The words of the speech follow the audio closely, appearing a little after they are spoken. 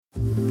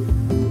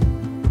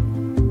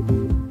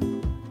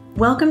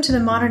Welcome to the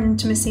Modern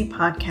Intimacy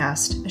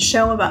Podcast, a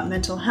show about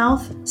mental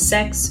health,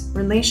 sex,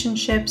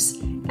 relationships,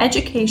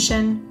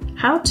 education,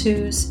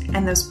 how-tos,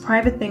 and those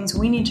private things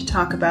we need to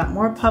talk about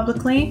more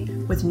publicly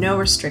with no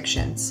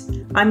restrictions.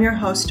 I'm your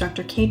host,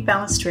 Dr. Kate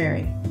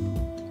Balistreri.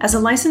 As a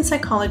licensed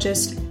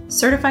psychologist,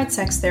 certified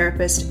sex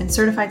therapist, and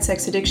certified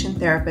sex addiction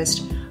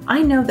therapist,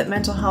 I know that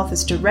mental health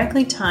is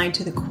directly tied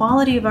to the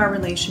quality of our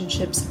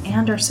relationships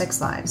and our sex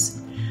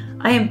lives.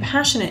 I am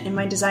passionate in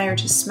my desire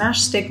to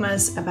smash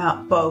stigmas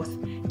about both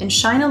and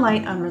shine a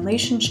light on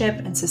relationship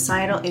and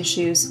societal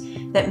issues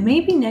that may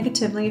be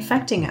negatively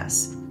affecting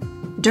us.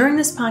 During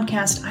this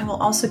podcast, I will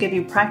also give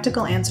you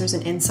practical answers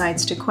and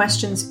insights to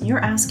questions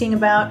you're asking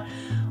about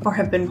or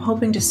have been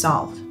hoping to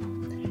solve.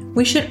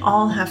 We should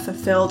all have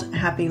fulfilled,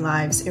 happy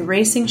lives,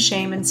 erasing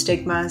shame and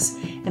stigmas,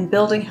 and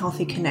building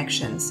healthy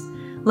connections.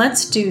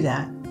 Let's do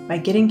that by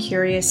getting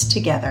curious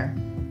together.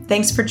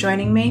 Thanks for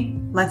joining me.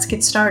 Let's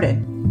get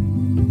started.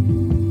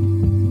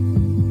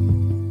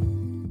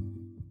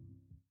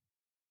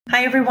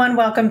 Hi, everyone.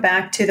 Welcome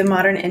back to the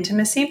Modern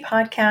Intimacy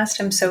Podcast.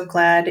 I'm so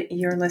glad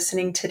you're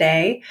listening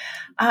today.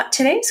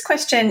 Today's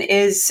question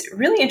is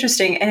really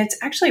interesting, and it's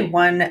actually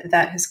one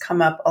that has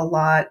come up a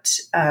lot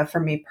for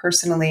me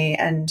personally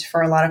and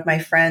for a lot of my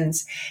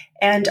friends.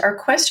 And our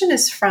question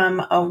is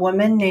from a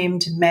woman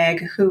named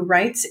Meg, who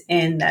writes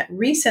in that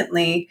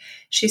recently,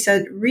 she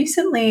said,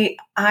 recently,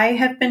 I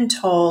have been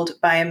told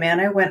by a man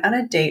I went on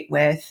a date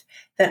with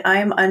that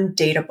I'm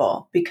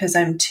undateable because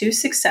I'm too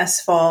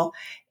successful,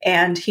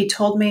 and he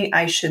told me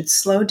I should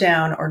slow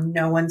down or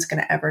no one's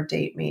going to ever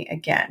date me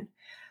again.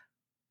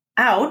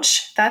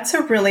 Ouch, that's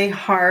a really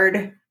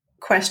hard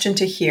question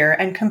to hear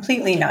and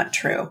completely not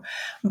true.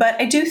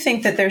 But I do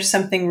think that there's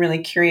something really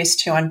curious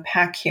to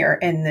unpack here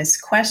in this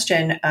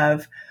question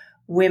of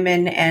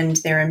women and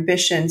their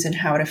ambitions and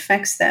how it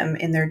affects them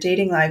in their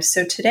dating lives.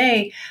 So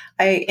today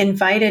I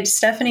invited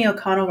Stefanie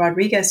O'Connell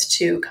Rodriguez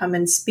to come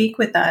and speak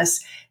with us.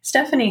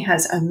 Stefanie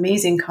has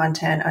amazing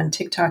content on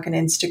TikTok and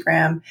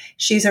Instagram.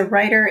 She's a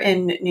writer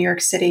in New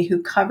York City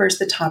who covers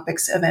the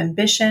topics of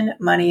ambition,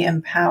 money,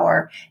 and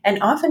power,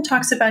 and often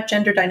talks about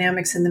gender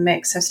dynamics in the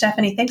mix. So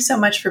Stefanie, thanks so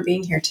much for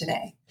being here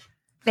today.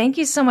 Thank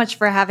you so much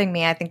for having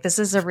me. I think this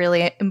is a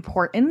really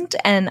important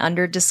and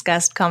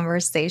under-discussed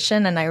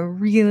conversation, and I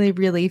really,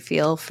 really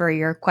feel for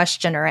your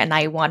questioner, and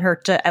I want her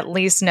to at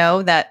least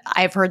know that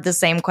I've heard the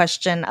same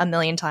question a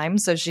million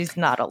times, so she's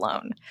not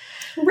alone.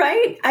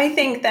 Right. I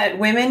think that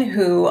women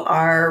who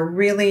are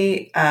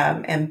really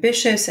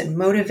ambitious and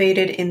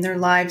motivated in their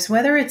lives,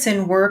 whether it's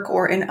in work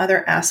or in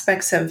other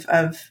aspects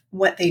of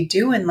what they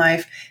do in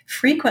life,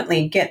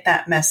 frequently get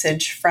that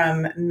message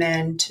from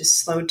men to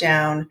slow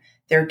down.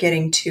 They're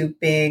getting too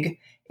big.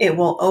 It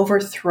will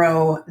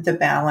overthrow the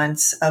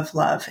balance of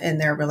love in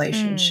their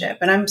relationship.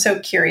 And I'm so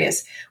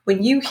curious,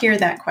 when you hear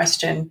that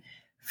question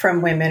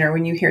from women or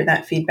when you hear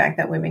that feedback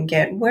that women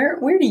get, where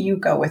do you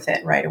go with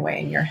it right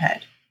away in your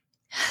head?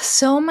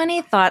 So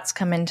many thoughts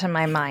come into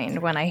my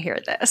mind when I hear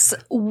this.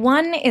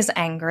 One is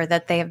anger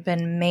that they have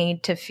been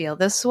made to feel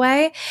this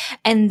way,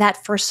 and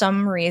that for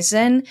some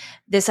reason,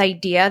 this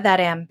idea that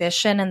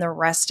ambition and the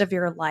rest of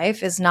your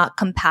life is not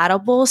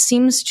compatible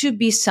seems to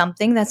be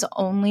something that's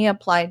only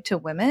applied to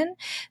women.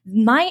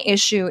 My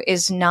issue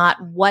is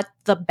not what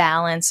the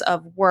balance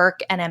of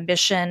work and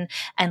ambition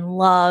and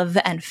love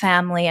and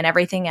family and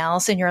everything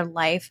else in your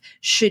life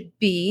should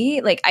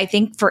be. Like, I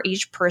think for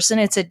each person,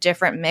 it's a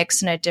different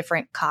mix and a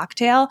different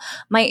cocktail.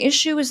 My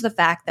issue is the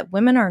fact that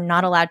women are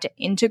not allowed to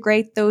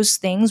integrate those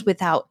things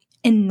without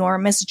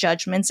enormous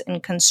judgments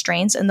and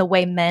constraints in the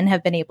way men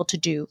have been able to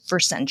do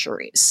for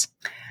centuries.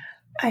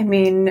 I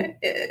mean,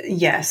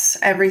 yes,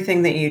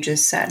 everything that you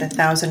just said,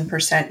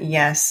 1,000%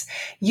 yes.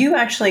 You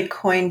actually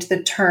coined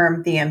the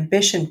term the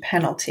ambition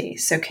penalty.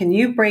 So can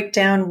you break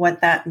down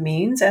what that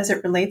means as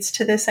it relates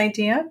to this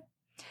idea?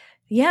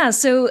 Yeah,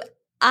 so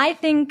I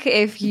think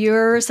if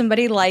you're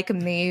somebody like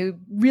me who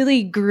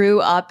really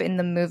grew up in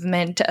the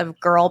movement of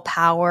girl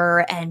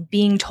power and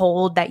being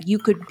told that you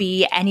could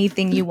be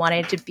anything you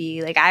wanted to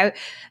be, like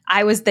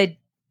I was the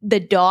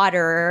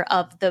daughter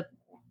of the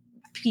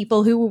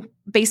people who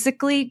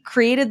basically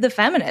created the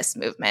feminist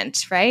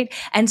movement, right?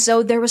 And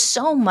so there was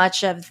so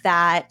much of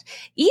that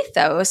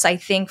ethos, I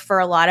think, for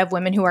a lot of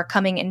women who are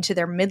coming into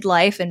their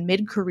midlife and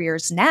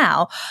mid-careers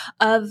now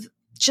of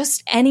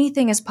just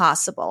anything is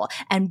possible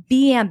and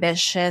be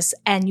ambitious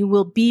and you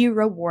will be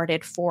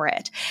rewarded for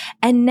it.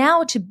 And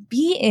now to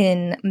be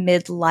in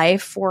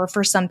midlife, or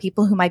for some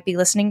people who might be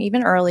listening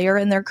even earlier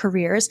in their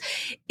careers,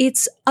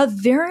 it's a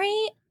very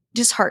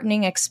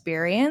disheartening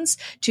experience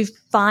to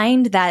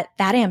find that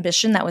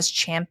ambition that was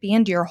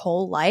championed your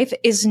whole life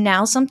is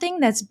now something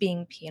that's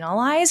being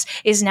penalized,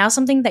 is now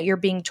something that you're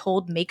being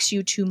told makes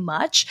you too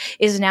much,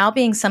 is now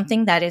being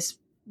something that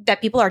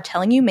people are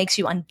telling you makes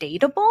you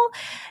undateable.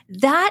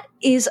 That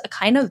is a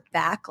kind of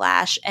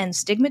backlash and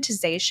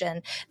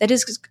stigmatization that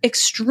is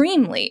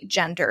extremely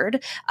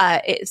gendered.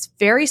 It's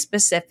very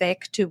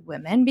specific to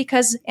women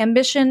because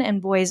ambition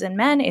in boys and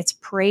men, it's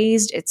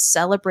praised, it's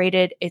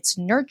celebrated, it's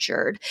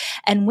nurtured.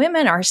 And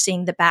women are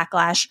seeing the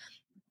backlash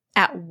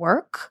at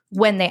work,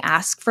 when they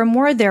ask for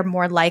more, they're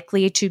more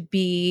likely to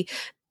be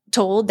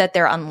told that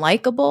they're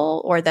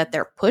unlikable or that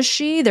they're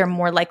pushy. They're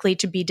more likely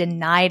to be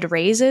denied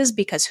raises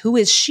because who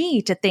is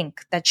she to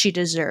think that she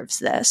deserves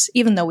this?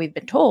 Even though we've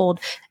been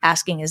told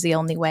asking is the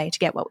only way to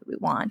get what we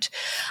want.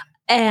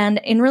 And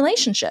in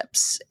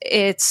relationships,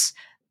 it's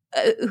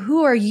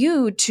who are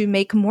you to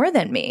make more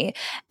than me?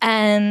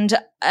 And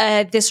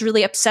this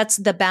really upsets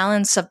the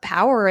balance of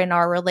power in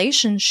our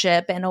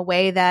relationship in a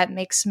way that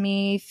makes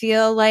me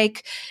feel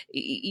like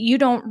you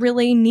don't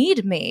really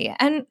need me.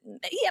 And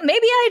yeah,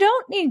 maybe I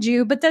don't need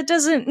you, but that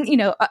doesn't,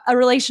 a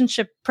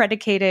relationship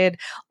predicated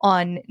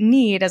on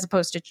need as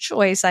opposed to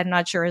choice, I'm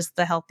not sure is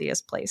the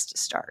healthiest place to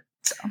start.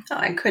 So. Oh,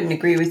 I couldn't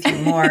agree with you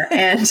more.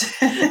 And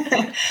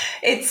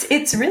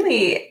it's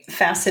really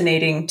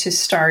fascinating to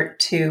start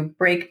to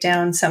break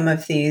down some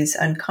of these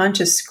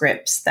unconscious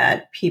scripts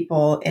that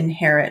people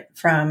inherit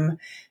from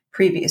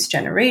previous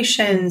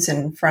generations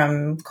and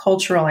from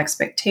cultural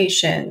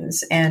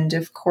expectations. And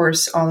of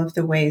course, all of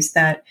the ways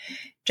that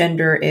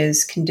gender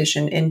is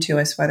conditioned into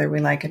us, whether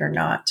we like it or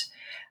not.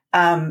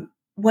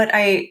 What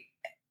I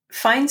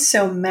find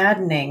so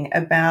maddening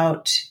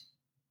about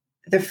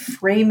the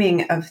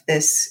framing of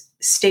this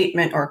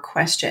statement or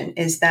question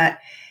is that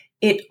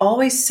it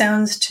always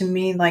sounds to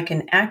me like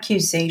an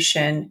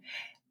accusation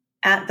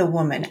at the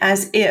woman,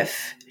 as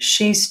if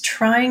she's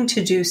trying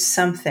to do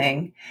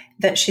something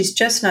that she's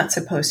just not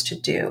supposed to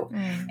do.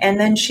 And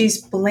then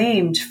she's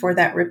blamed for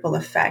that ripple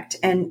effect.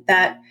 And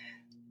that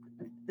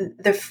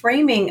the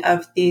framing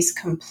of these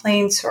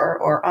complaints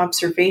or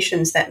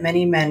observations that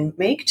many men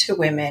make to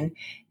women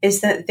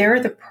is that they're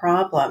the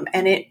problem.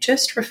 And it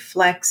just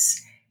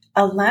reflects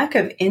a lack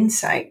of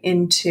insight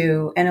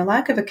into and a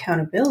lack of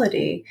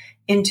accountability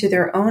into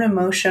their own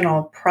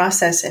emotional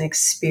process and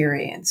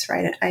experience,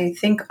 right? I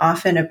think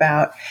often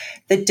about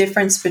the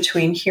difference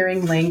between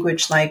hearing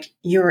language like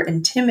 "you're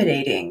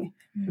intimidating"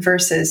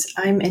 versus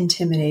 "I'm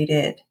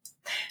intimidated."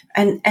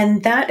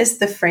 And that is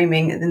the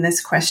framing in this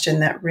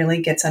question that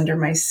really gets under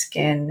my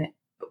skin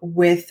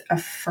with a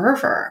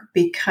fervor,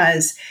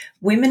 because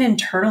women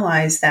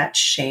internalize that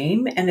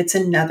shame, and it's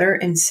another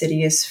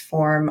insidious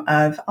form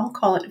of, I'll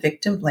call it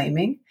victim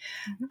blaming,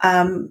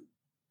 and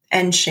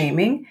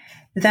shaming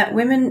that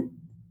women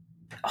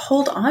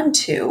hold on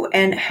to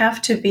and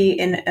have to be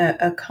in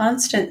a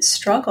constant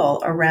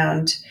struggle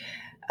around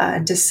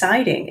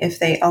deciding if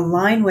they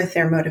align with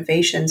their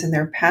motivations and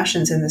their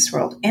passions in this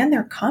world and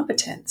their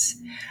competence,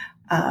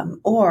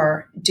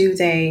 or do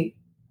they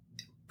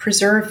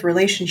preserve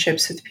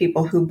relationships with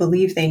people who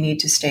believe they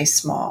need to stay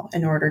small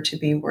in order to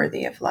be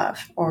worthy of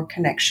love or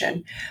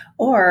connection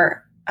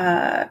or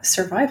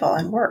survival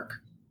and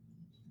work.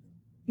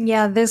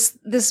 Yeah, this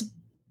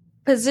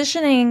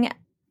positioning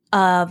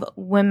of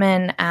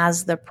women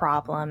as the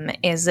problem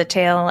is a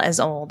tale as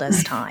old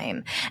as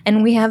time.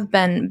 And we have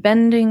been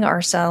bending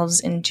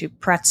ourselves into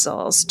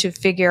pretzels to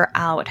figure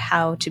out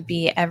how to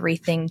be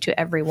everything to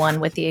everyone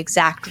with the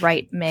exact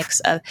right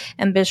mix of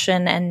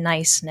ambition and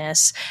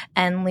niceness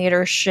and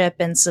leadership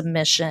and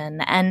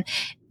submission. And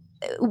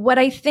what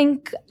I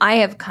think I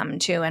have come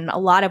to, and a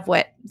lot of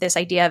what this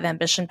idea of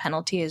ambition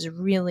penalty is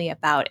really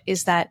about,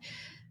 is that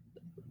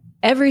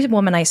every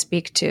woman I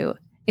speak to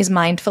is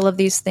mindful of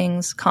these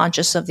things,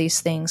 conscious of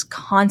these things,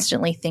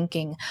 constantly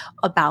thinking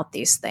about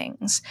these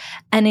things.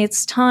 And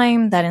it's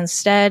time that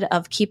instead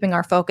of keeping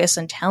our focus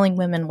and telling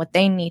women what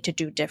they need to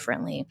do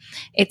differently,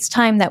 it's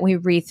time that we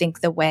rethink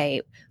the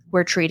way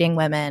we're treating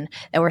women,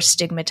 that we're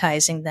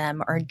stigmatizing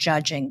them or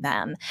judging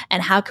them,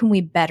 and how can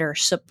we better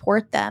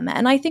support them.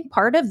 And I think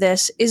part of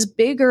this is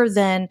bigger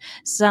than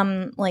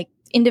some like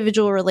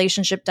individual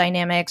relationship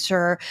dynamics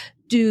or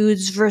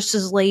dudes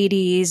versus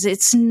ladies.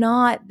 It's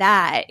not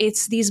that.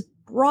 It's these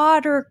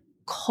broader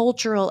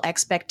cultural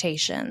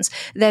expectations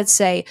that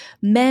say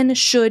men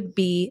should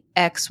be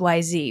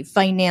XYZ,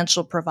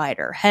 financial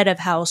provider, head of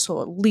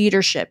household,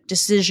 leadership,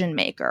 decision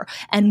maker,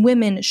 and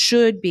women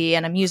should be,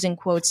 and I'm using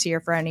quotes here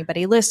for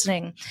anybody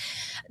listening,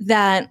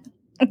 that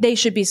they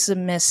should be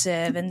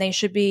submissive and they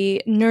should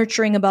be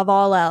nurturing above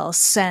all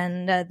else,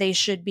 and they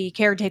should be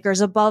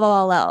caretakers above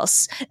all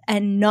else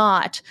and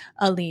not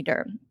a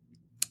leader.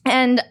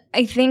 And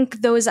I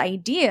think those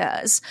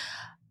ideas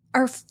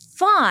are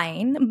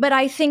fine, but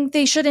I think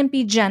they shouldn't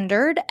be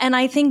gendered. And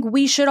I think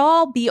we should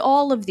all be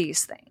all of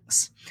these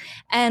things.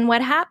 And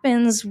what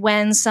happens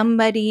when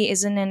somebody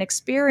is in an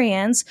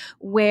experience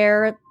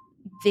where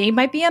they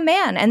might be a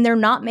man and they're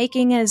not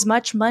making as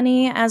much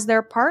money as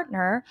their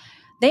partner,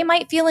 they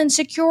might feel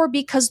insecure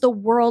because the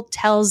world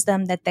tells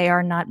them that they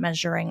are not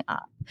measuring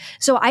up.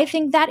 So I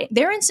think that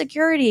their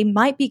insecurity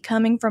might be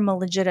coming from a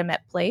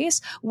legitimate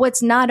place.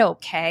 What's not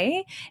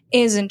okay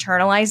is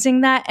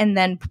internalizing that and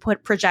then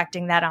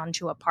projecting that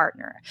onto a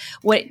partner.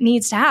 What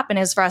needs to happen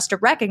is for us to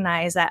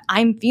recognize that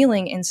I'm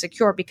feeling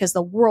insecure because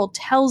the world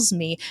tells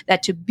me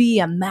that to be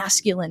a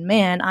masculine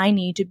man, I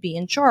need to be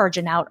in charge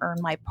and out earn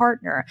my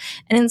partner.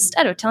 And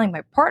instead of telling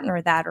my partner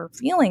that or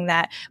feeling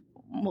that,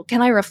 well,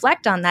 can I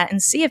reflect on that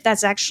and see if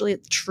that's actually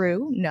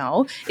true?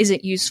 No. Is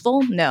it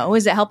useful? No.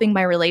 Is it helping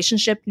my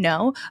relationship?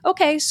 No.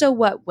 Okay, so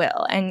what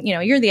will? And,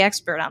 you're the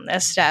expert on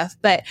this stuff,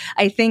 but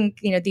I think,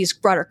 these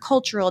broader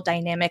cultural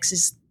dynamics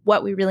is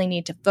what we really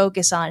need to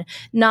focus on,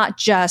 not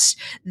just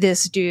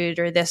this dude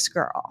or this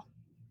girl.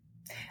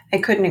 I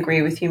couldn't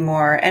agree with you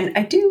more. And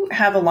I do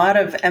have a lot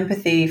of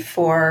empathy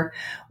for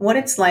what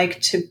it's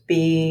like to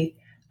be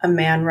a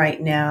man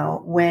right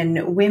now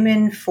when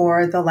women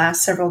for the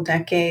last several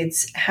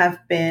decades have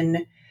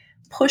been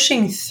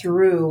pushing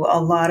through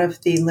a lot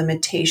of the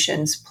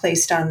limitations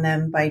placed on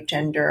them by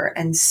gender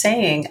and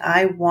saying,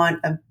 I want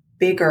a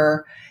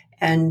bigger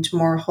and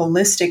more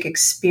holistic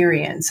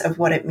experience of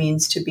what it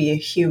means to be a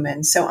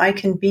human. So I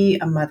can be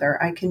a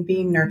mother, I can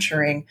be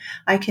nurturing,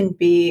 I can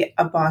be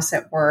a boss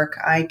at work,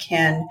 I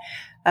can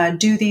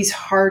do these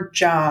hard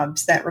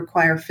jobs that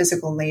require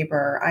physical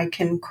labor, I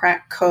can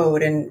crack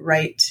code and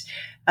write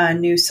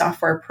new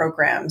software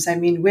programs. I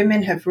mean,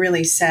 women have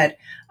really said,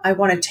 I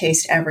want to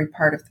taste every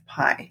part of the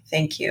pie.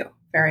 Thank you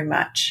very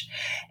much.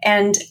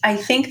 And I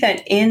think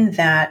that in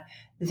that,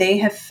 they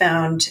have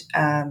found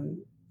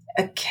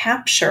a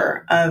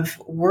capture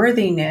of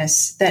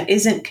worthiness that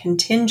isn't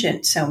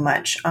contingent so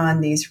much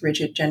on these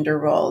rigid gender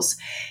roles.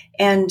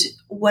 And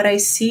what I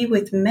see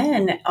with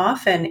men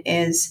often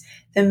is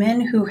the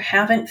men who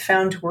haven't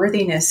found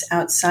worthiness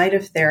outside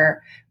of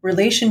their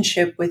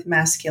relationship with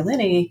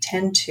masculinity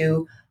tend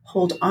to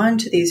hold on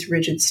to these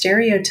rigid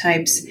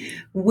stereotypes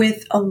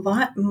with a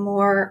lot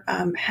more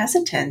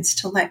hesitance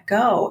to let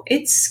go.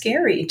 It's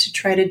scary to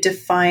try to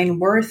define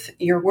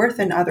your worth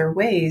in other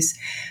ways.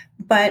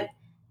 But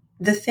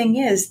the thing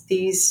is,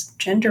 these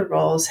gender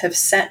roles have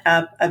set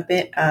up a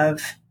bit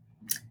of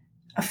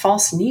a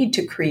false need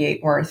to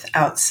create worth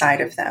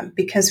outside of them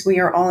because we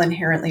are all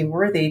inherently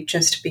worthy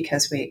just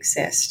because we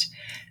exist,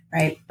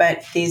 right?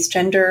 But these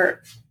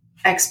gender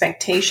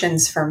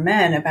expectations for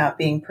men about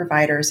being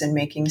providers and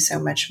making so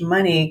much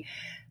money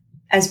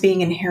as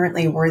being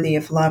inherently worthy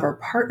of love or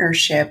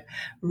partnership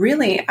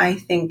really, I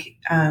think,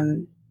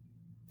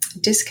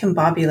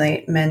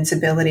 discombobulate men's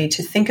ability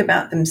to think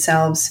about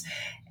themselves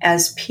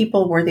as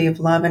people worthy of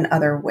love in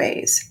other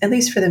ways, at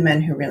least for the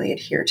men who really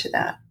adhere to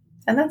that.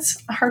 And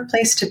that's a hard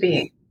place to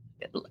be.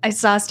 I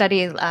saw a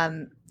study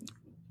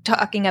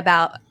talking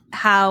about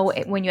how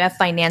when you have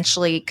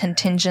financially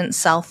contingent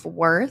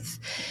self-worth,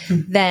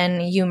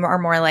 then you are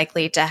more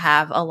likely to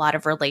have a lot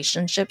of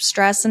relationship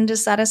stress and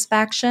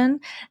dissatisfaction.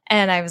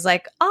 And I was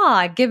like,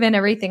 given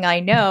everything I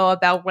know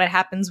about what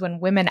happens when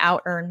women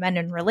out-earn men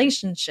in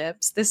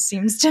relationships, this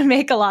seems to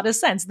make a lot of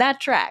sense.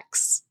 That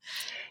tracks.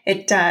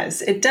 It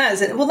does. It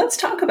does. Well, let's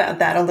talk about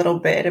that a little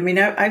bit. I mean,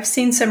 I've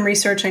seen some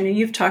research. I know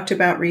you've talked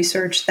about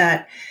research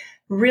that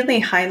really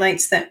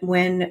highlights that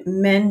when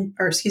women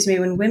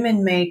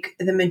make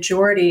the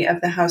majority of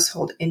the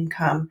household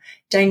income,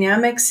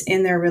 dynamics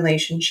in their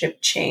relationship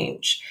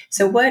change.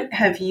 So what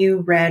have you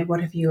read? What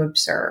have you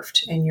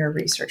observed in your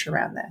research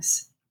around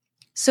this?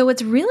 So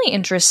what's really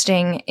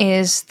interesting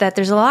is that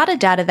there's a lot of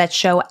data that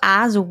show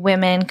as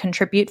women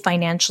contribute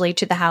financially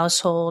to the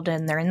household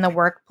and they're in the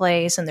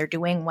workplace and they're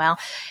doing well,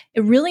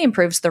 it really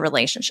improves the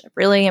relationship,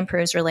 really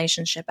improves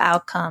relationship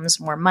outcomes.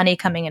 More money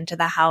coming into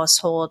the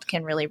household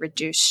can really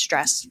reduce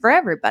stress for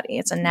everybody.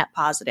 It's a net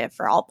positive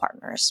for all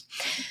partners.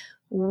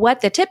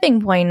 What the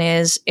tipping point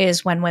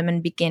is when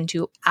women begin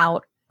to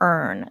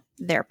out-earn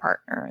their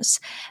partners.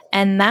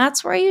 And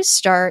that's where you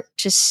start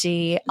to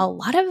see a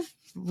lot of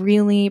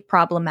really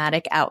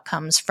problematic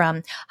outcomes,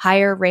 from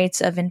higher rates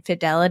of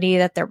infidelity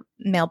that their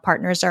male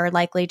partners are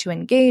likely to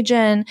engage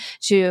in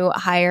to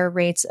higher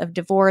rates of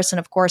divorce. And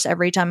of course,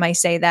 every time I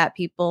say that,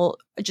 people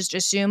just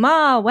assume,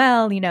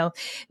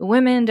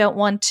 women don't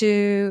want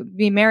to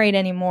be married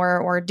anymore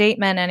or date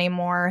men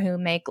anymore who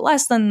make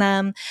less than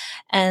them.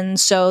 And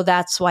so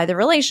that's why the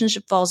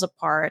relationship falls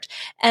apart.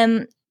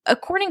 And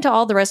according to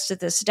all the rest of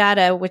this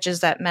data, which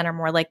is that men are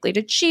more likely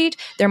to cheat,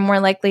 they're more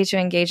likely to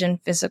engage in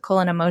physical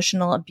and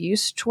emotional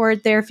abuse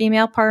toward their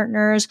female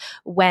partners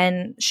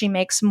when she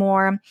makes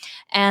more,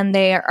 and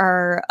they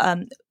are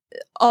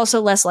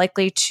also less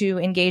likely to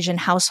engage in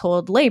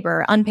household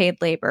labor, unpaid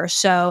labor.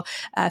 So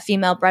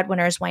female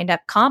breadwinners wind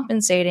up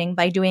compensating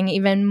by doing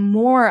even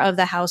more of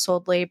the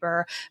household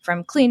labor,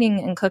 from cleaning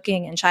and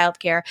cooking and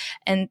childcare.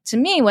 And to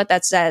me, what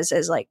that says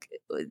is, like,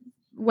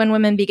 when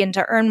women begin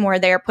to earn more,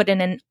 they are put in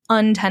an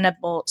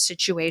untenable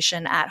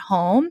situation at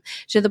home,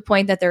 to the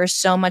point that there is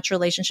so much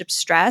relationship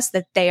stress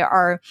that they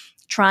are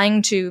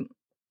trying to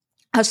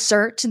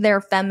assert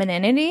their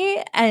femininity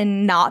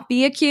and not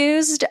be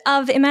accused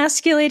of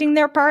emasculating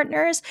their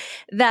partners,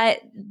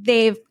 that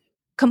they've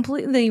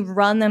completely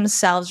run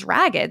themselves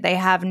ragged. They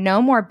have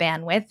no more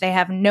bandwidth. They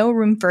have no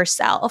room for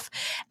self.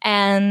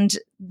 And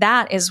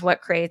that is what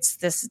creates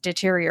this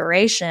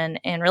deterioration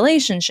in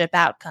relationship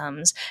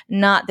outcomes,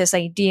 not this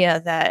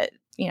idea that,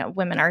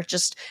 women are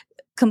just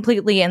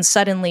completely and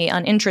suddenly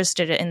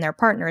uninterested in their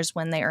partners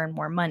when they earn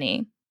more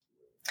money.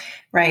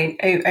 Right.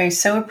 I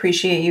so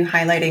appreciate you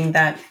highlighting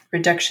that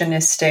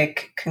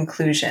reductionistic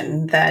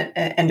conclusion that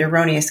and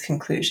erroneous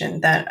conclusion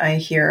that I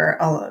hear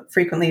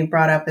frequently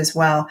brought up as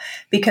well,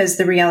 because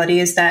the reality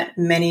is that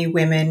many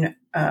women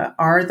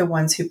are the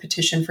ones who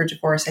petition for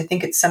divorce. I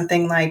think it's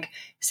something like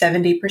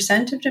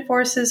 70% of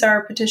divorces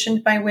are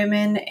petitioned by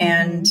women.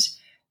 And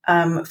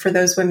for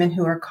those women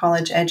who are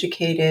college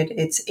educated,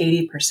 it's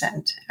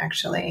 80%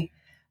 actually.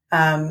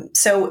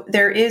 So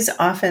there is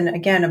often,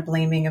 again, a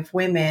blaming of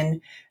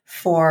women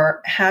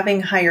for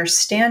having higher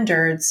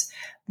standards,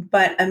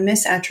 but a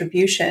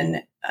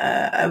misattribution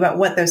about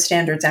what those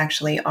standards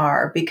actually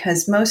are.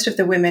 Because most of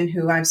the women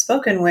who I've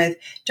spoken with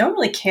don't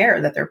really care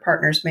that their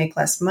partners make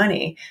less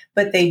money,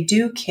 but they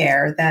do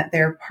care that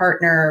their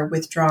partner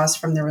withdraws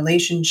from the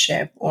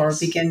relationship or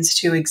begins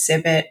to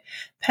exhibit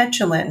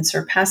petulance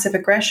or passive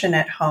aggression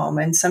at home.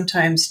 And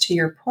sometimes, to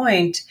your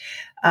point,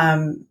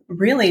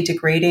 really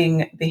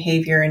degrading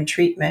behavior and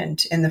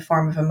treatment in the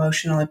form of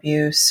emotional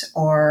abuse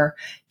or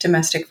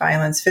domestic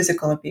violence,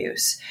 physical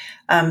abuse,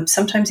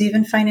 sometimes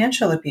even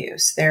financial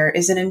abuse. There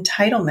is an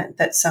entitlement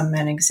that some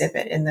men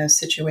exhibit in those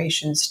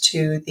situations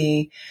to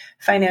the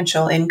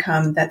financial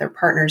income that their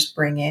partners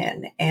bring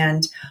in.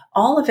 And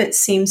all of it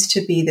seems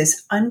to be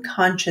this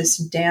unconscious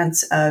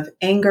dance of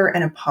anger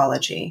and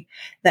apology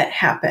that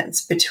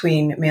happens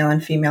between male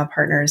and female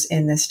partners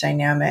in this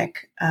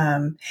dynamic.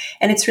 And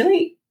it's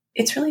really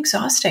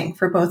exhausting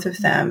for both of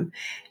them,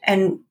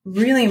 and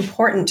really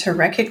important to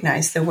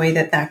recognize the way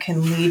that that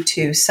can lead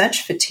to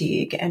such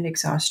fatigue and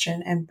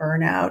exhaustion and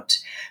burnout.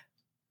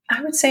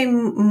 I would say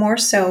more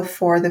so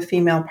for the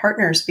female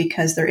partners,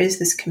 because there is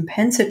this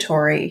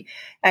compensatory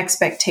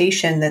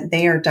expectation that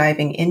they are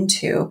diving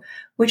into,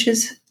 which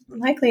is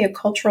likely a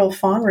cultural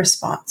fawn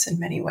response in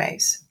many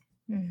ways.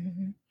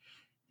 Mm-hmm.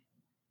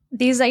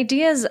 These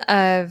ideas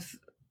of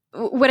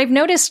what I've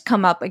noticed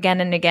come up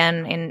again and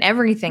again in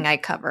everything I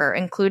cover,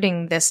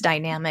 including this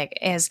dynamic,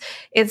 is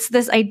it's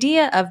this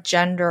idea of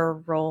gender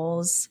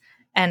roles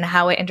and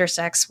how it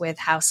intersects with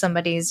how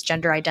somebody's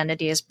gender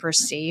identity is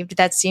perceived.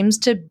 That seems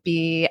to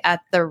be at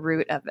the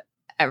root of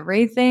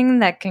everything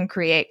that can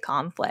create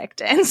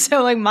conflict. And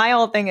so like my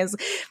whole thing is,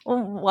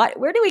 well,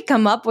 where do we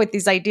come up with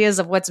these ideas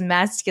of what's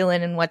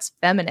masculine and what's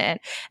feminine?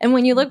 And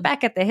when you look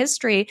back at the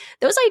history,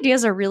 those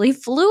ideas are really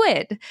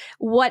fluid.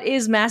 What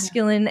is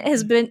masculine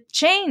has been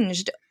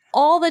changed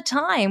all the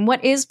time.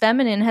 What is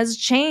feminine has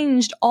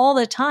changed all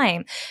the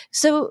time.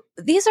 So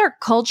these are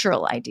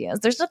cultural ideas.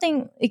 There's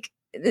nothing like,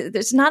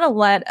 there's not a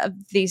lot of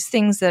these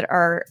things that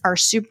are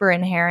super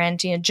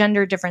inherent. You know,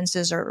 gender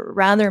differences are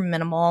rather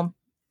minimal.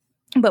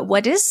 But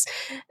what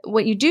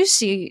you do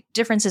see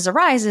differences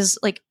arise is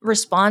like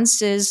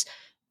responses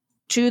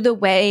to the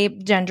way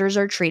genders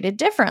are treated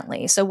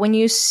differently. So when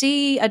you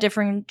see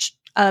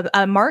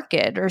a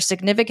marked or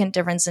significant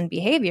difference in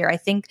behavior, I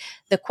think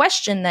the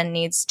question then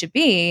needs to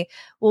be,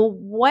 well,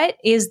 what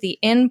is the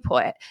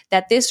input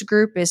that this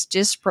group is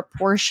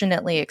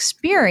disproportionately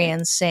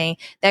experiencing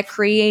that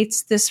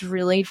creates this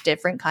really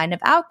different kind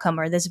of outcome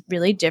or this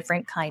really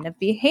different kind of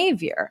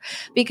behavior?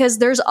 Because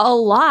there's a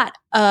lot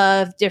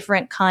of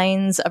different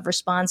kinds of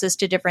responses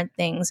to different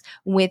things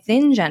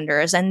within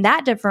genders. And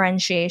that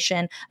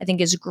differentiation, I think,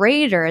 is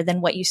greater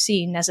than what you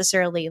see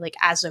necessarily like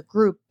as a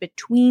group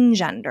between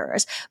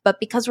genders.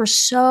 But because we're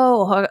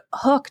so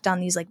hooked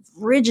on these like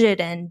rigid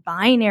and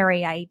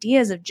binary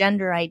ideas of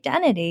gender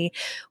identity,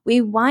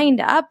 we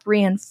wind up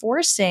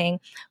reinforcing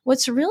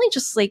what's really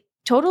just like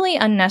totally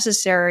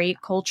unnecessary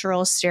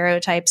cultural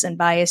stereotypes and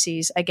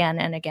biases again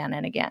and again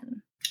and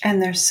again.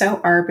 And they're so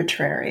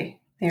arbitrary.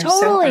 They're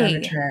totally. so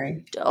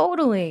arbitrary.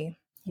 Totally.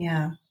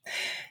 Yeah.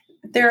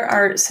 There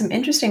are some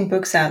interesting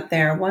books out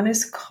there. One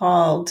is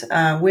called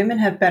Women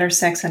Have Better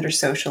Sex Under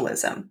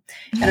Socialism.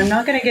 And I'm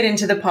not going to get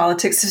into the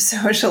politics of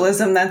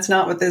socialism. That's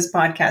not what this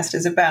podcast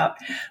is about.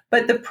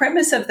 But the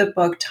premise of the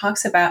book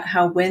talks about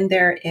how when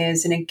there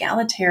is an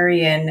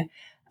egalitarian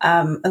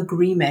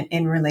agreement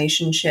in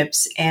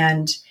relationships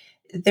and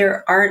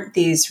there aren't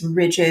these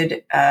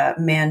rigid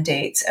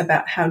mandates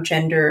about how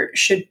gender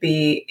should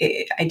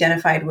be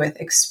identified with,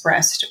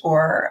 expressed,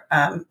 or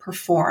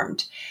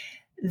performed,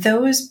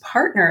 those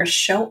partners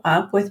show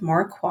up with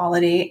more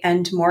quality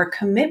and more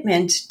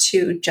commitment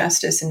to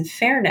justice and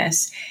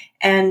fairness.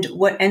 And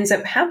what ends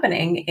up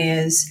happening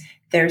is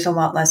there's a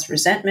lot less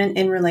resentment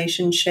in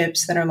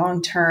relationships that are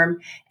long-term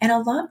and a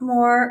lot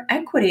more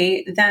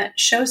equity that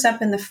shows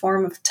up in the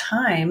form of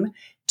time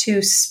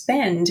to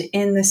spend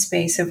in the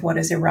space of what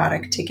is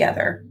erotic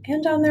together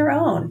and on their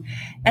own.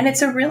 And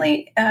it's a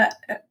really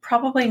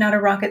probably not a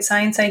rocket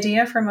science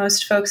idea for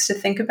most folks to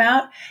think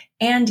about.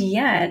 And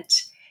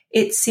yet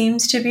it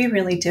seems to be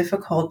really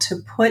difficult to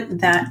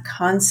put that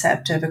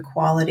concept of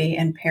equality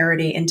and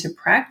parity into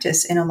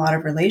practice in a lot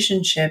of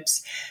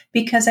relationships,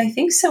 because I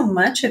think so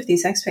much of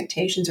these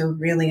expectations are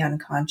really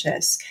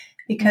unconscious,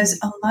 because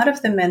a lot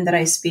of the men that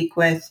I speak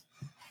with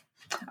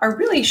are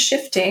really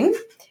shifting,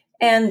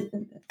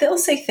 and they'll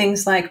say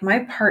things like, my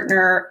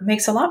partner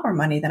makes a lot more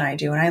money than I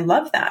do, and I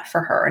love that for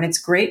her, and it's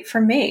great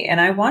for me,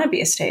 and I want to be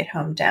a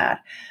stay-at-home dad.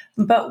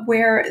 But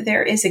where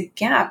there is a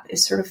gap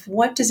is sort of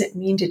what does it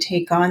mean to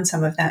take on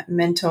some of that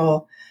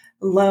mental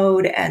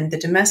load and the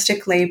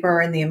domestic labor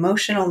and the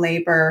emotional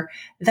labor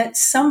that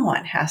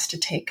someone has to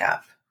take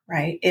up,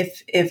 right?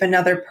 If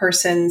another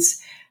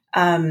person's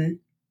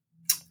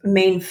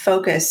main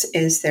focus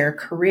is their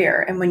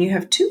career, and when you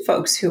have two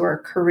folks who are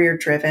career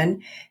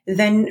driven,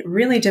 then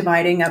really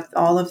dividing up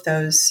all of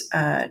those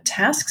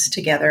tasks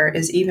together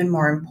is even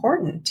more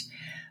important.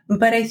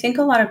 But I think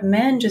a lot of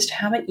men just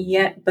haven't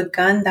yet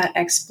begun that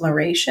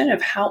exploration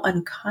of how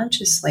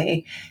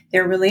unconsciously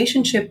their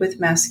relationship with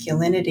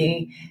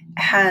masculinity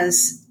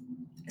has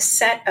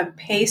set a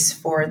pace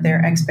for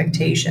their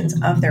expectations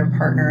of their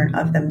partner and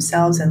of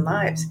themselves in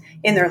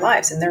their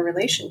lives, in their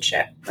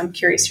relationship. I'm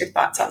curious your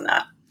thoughts on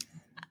that.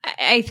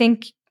 I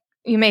think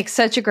you make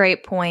such a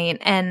great point.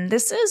 And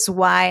this is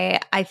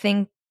why I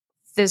think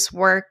this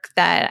work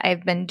that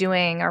I've been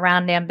doing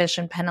around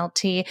ambition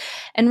penalty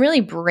and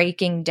really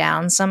breaking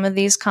down some of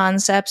these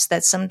concepts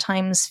that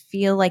sometimes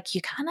feel like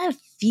you kind of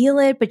feel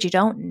it, but you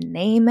don't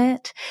name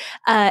it,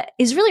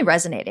 is really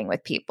resonating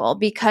with people,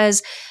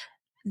 because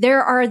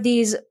there are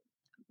these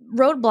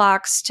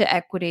roadblocks to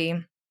equity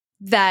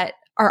that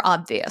are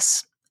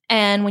obvious.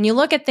 And when you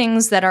look at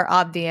things that are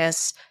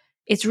obvious,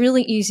 it's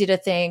really easy to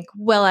think,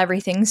 well,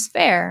 everything's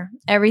fair,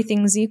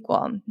 everything's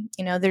equal.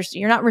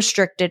 You're not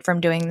restricted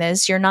from doing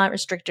this, you're not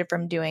restricted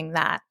from doing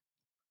that.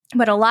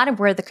 But a lot of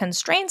where the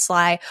constraints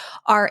lie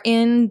are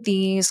in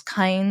these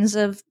kinds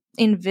of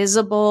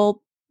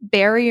invisible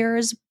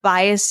barriers,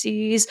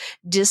 biases,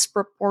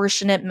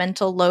 disproportionate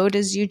mental load,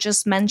 as you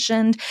just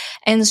mentioned.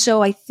 And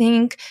so I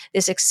think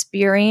this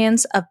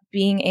experience of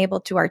being able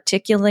to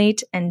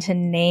articulate and to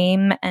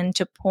name and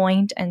to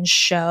point and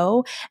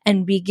show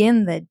and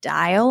begin the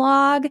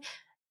dialogue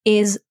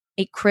is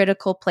a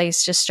critical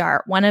place to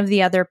start. One of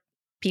the other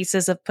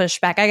pieces of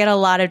pushback, I get a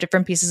lot of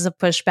different pieces of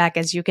pushback,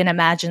 as you can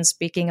imagine,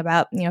 speaking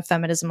about,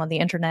 feminism on the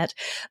internet.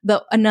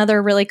 But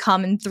another really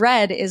common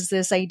thread is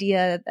this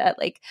idea that,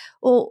 like,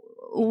 well,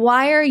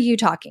 why are you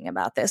talking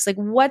about this? Like,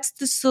 what's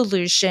the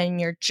solution?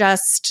 You're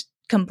just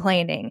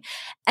complaining.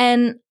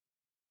 And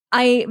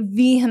I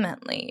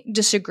vehemently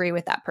disagree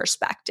with that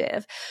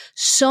perspective.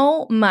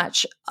 So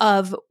much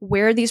of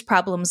where these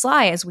problems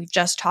lie, as we've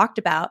just talked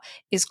about,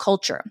 is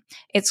culture.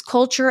 It's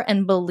culture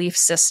and belief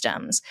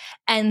systems.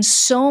 And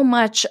so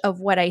much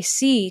of what I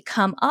see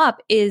come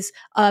up is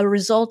a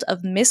result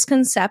of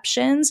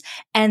misconceptions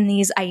and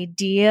these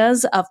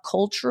ideas of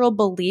cultural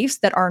beliefs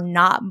that are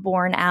not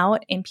borne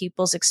out in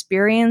people's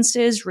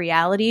experiences,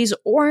 realities,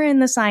 or in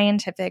the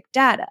scientific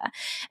data.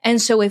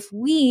 And so if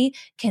we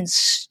can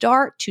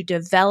start to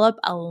develop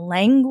a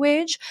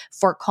language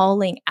for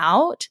calling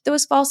out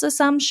those false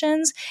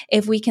assumptions,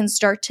 if we can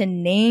start to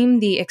name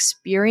the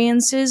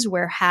experiences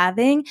we're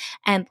having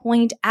and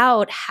point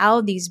out how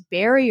these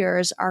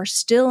barriers are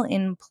still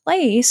in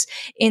place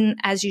in,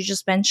 as you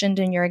just mentioned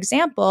in your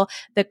example,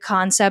 the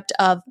concept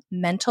of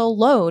mental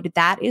load,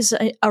 that is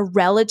a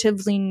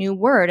relatively new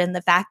word. And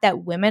the fact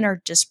that women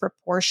are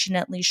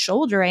disproportionately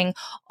shouldering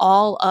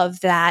all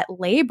of that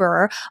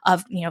labor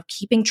of,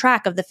 keeping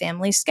track of the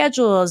family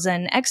schedules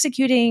and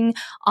executing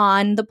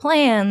on the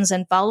plans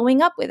and following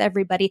up with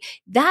everybody,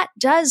 that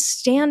does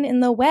stand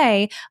in the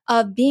way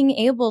of being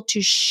able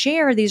to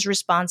share these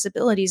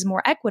responsibilities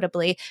more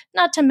equitably,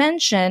 not to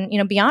mention,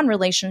 beyond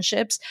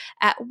relationships,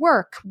 at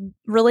work,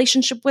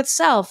 relationship with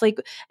self. Like,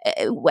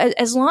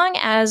 as long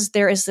as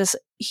there is this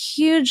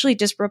hugely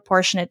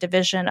disproportionate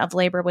division of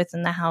labor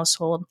within the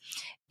household,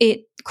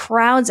 it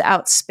crowds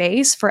out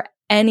space for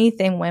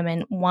anything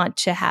women want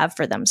to have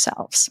for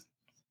themselves.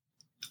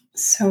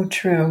 So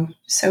true.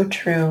 So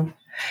true.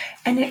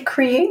 And it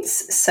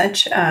creates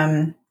such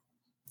a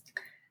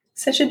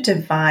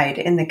divide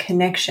in the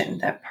connection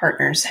that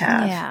partners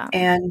have. Yeah.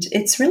 And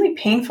it's really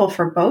painful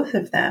for both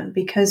of them,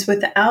 because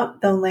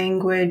without the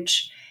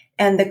language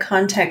and the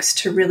context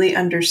to really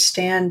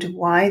understand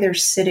why they're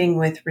sitting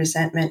with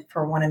resentment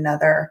for one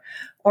another,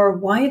 or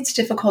why it's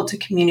difficult to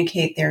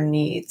communicate their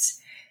needs,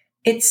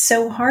 it's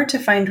so hard to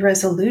find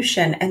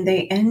resolution, and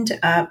they end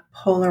up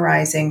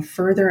polarizing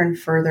further and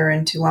further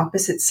into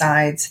opposite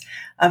sides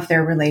of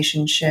their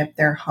relationship,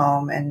 their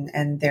home,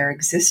 and their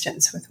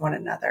existence with one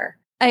another.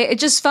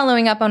 Just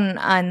following up on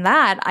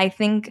that, I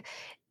think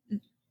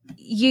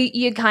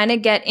you kind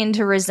of get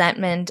into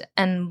resentment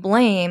and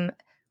blame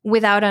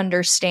without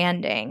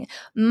understanding.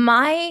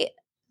 My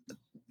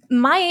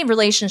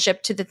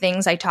relationship to the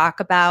things I talk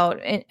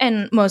about,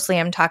 and mostly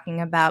I'm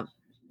talking about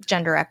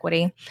gender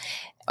equity,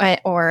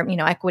 or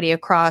equity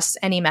across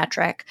any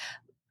metric.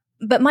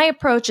 But my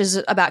approach is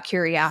about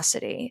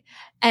curiosity,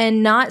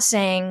 and not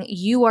saying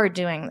you are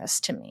doing this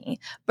to me,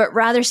 but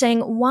rather saying,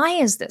 why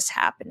is this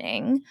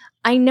happening?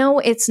 I know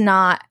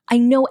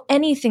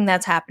anything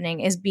that's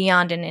happening is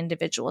beyond an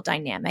individual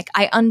dynamic.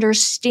 I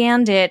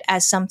understand it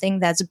as something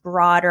that's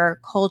broader,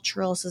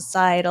 cultural,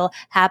 societal,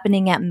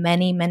 happening at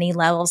many, many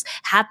levels,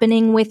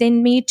 happening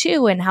within me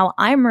too, and how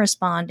I'm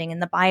responding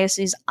and the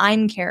biases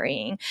I'm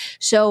carrying.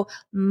 So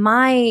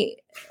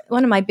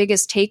one of my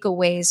biggest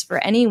takeaways for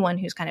anyone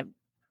who's kind of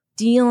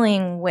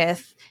dealing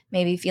with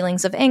maybe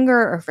feelings of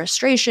anger or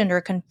frustration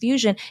or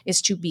confusion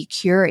is to be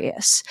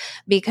curious,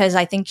 because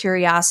I think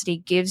curiosity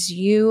gives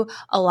you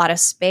a lot of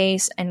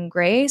space and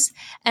grace.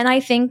 And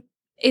I think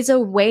it's a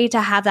way to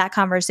have that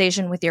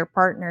conversation with your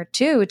partner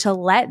too, to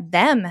let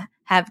them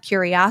have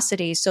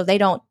curiosity so they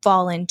don't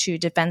fall into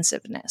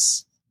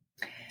defensiveness.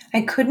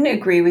 I couldn't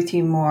agree with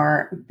you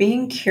more.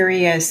 Being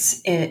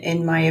curious,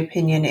 in my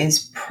opinion,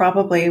 is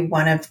probably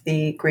one of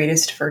the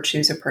greatest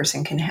virtues a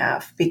person can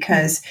have,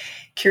 because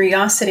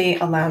curiosity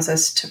allows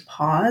us to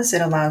pause.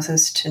 It allows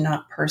us to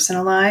not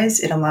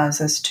personalize. It allows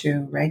us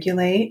to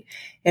regulate.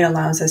 It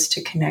allows us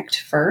to connect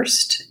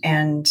first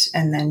and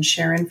then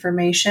share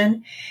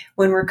information.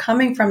 When we're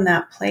coming from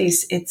that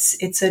place,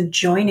 it's a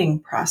joining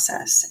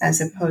process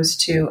as opposed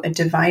to a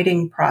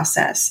dividing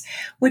process,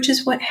 which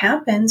is what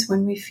happens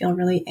when we feel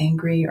really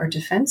angry or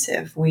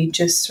defensive. We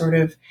just sort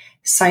of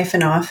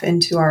siphon off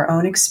into our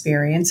own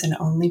experience and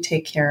only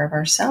take care of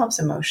ourselves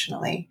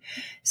emotionally.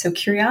 So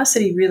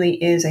curiosity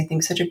really is, I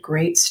think, such a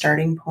great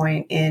starting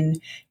point in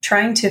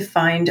trying to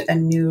find a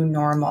new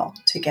normal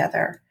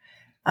together.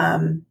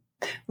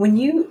 When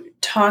you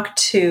talk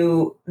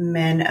to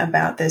men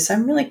about this,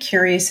 I'm really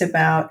curious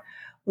about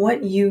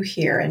what you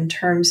hear in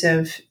terms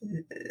of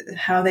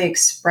how they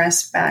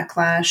express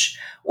backlash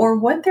or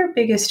what their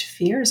biggest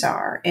fears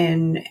are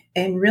in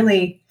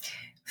really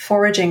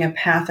foraging a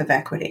path of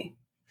equity.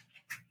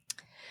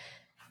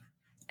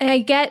 I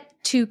get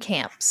two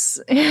camps.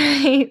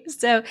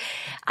 So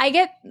I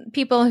get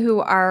people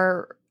who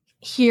are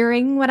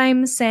hearing what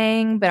I'm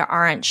saying, but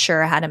aren't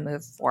sure how to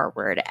move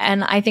forward.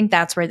 And I think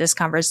that's where this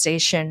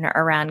conversation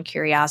around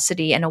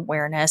curiosity and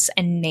awareness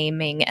and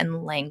naming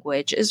and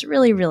language is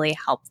really, really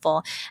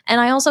helpful.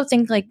 And I also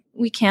think like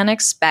we can't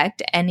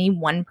expect any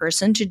one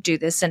person to do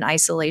this in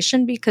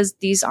isolation, because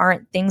these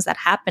aren't things that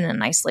happen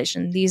in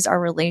isolation. These are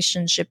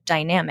relationship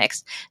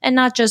dynamics, and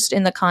not just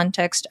in the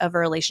context of a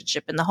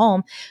relationship in the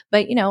home,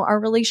 but, our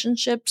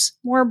relationships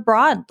more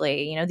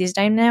broadly. These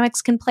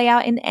dynamics can play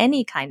out in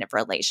any kind of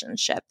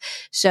relationship.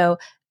 So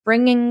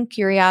bringing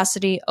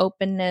curiosity,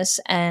 openness,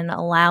 and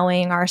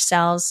allowing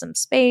ourselves some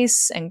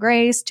space and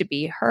grace to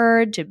be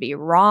heard, to be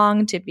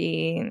wrong, to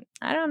be,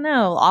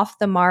 off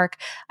the mark.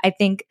 I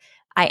think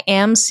I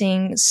am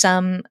seeing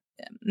some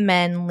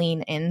men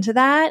lean into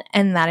that,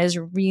 and that is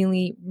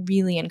really,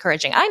 really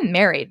encouraging. I'm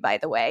married, by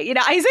the way.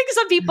 I think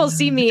some people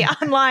see me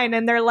online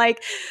and they're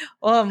like,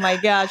 oh my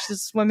gosh,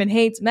 this woman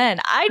hates men.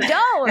 I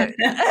don't.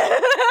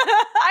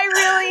 I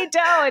really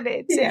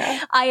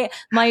don't.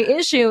 My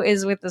issue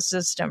is with the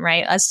system,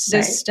 right? A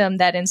system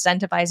that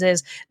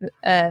incentivizes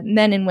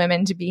men and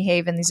women to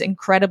behave in these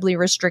incredibly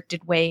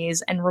restricted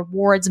ways and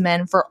rewards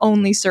men for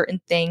only certain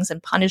things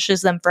and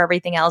punishes them for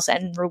everything else,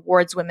 and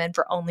rewards women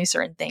for only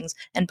certain things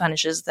and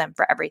punishes them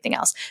for everything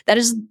else. That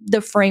is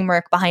the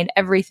framework behind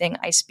everything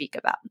I speak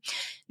about,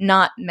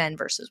 not men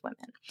versus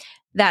women.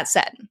 That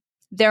said,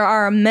 there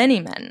are many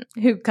men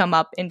who come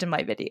up into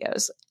my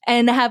videos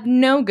and have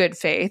no good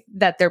faith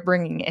that they're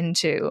bringing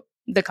into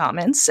the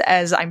comments,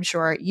 as I'm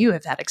sure you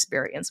have had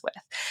experience with.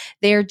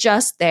 They're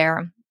just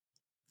there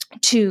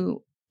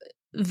to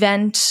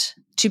vent,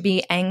 to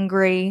be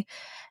angry.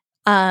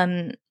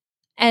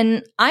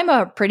 And I'm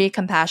a pretty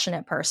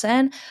compassionate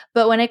person,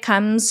 but when it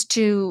comes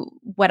to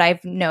what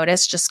I've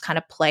noticed just kind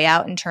of play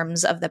out in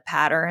terms of the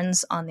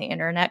patterns on the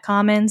internet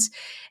comments,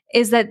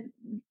 is that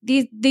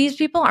these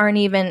people aren't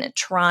even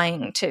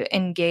trying to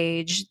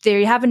engage.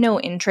 They have no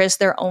interest.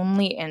 Their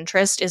only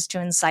interest is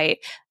to incite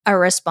a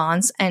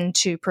response and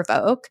to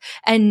provoke,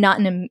 and not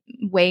in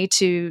a way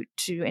to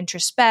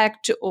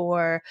introspect,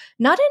 or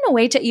not in a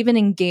way to even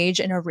engage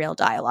in a real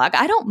dialogue.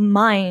 I don't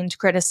mind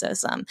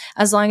criticism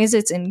as long as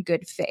it's in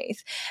good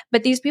faith,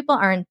 but these people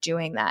aren't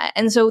doing that.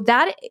 And so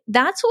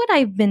that's what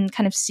I've been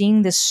kind of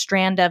seeing this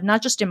strand of,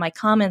 not just in my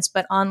comments,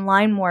 but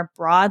online more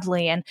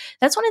broadly. And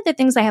that's one of the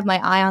things I have my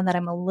eye on that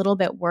I'm a little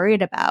bit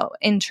worried about,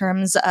 in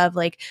terms of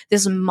like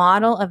this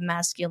model of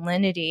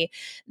masculinity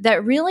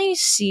that really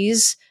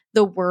sees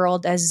the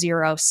world as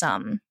zero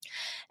sum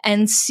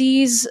and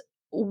sees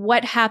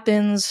what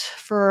happens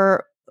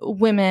for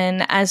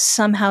women as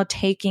somehow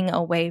taking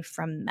away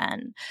from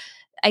men.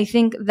 I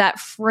think that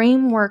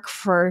framework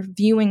for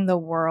viewing the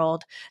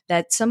world,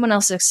 that someone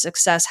else's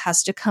success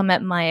has to come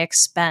at my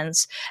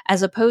expense,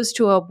 as opposed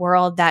to a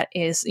world that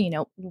is,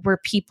 where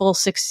people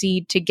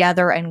succeed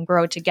together and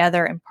grow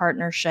together in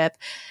partnership.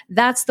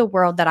 That's the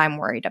world that I'm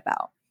worried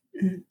about.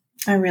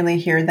 I really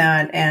hear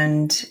that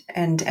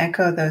and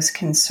echo those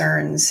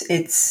concerns.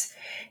 It's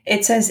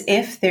as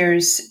if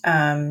there's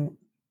a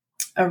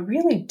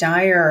really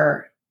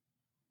dire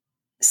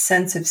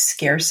sense of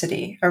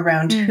scarcity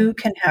around who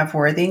can have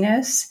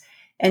worthiness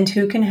and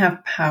who can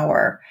have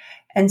power.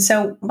 And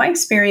so my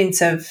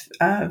experience of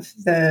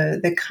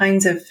the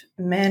kinds of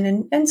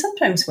men and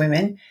sometimes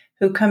women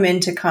who come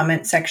into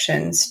comment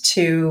sections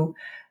to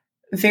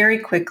very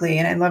quickly,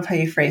 and I love how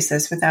you phrase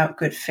this, without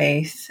good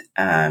faith,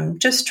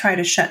 just try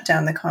to shut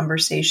down the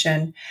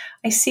conversation.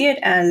 I see it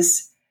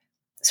as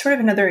sort of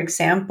another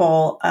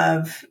example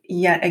of,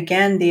 yet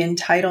again, the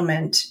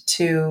entitlement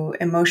to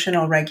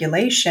emotional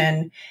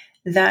regulation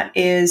that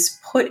is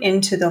put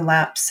into the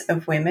laps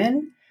of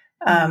women.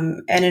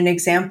 And an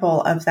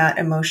example of that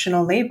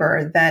emotional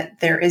labor that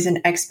there is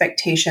an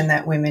expectation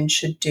that women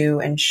should do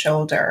and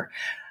shoulder.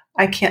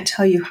 I can't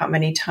tell you how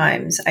many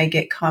times I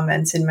get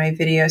comments in my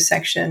video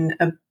section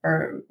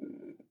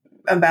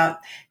about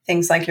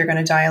things like "you're going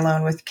to die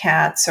alone with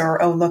cats"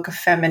 or "oh, look, a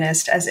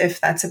feminist," as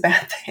if that's a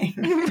bad thing.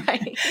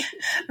 Right.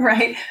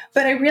 Right.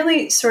 But I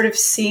really sort of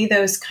see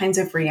those kinds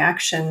of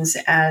reactions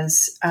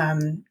as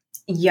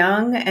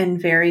young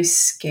and very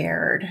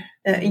scared,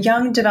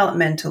 young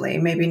developmentally,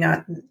 maybe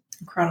not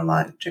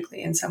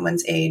chronologically in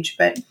someone's age,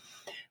 but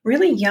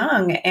really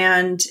young.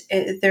 And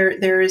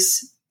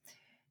there's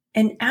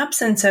an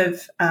absence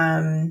of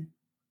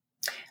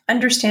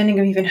understanding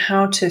of even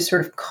how to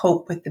sort of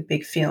cope with the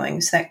big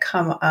feelings that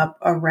come up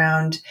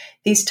around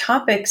these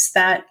topics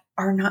that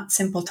are not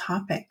simple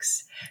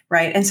topics,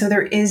 right? And so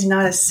there is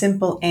not a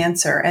simple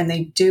answer, and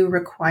they do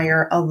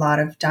require a lot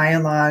of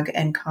dialogue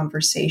and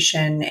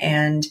conversation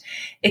and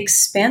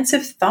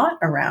expansive thought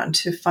around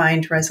to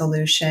find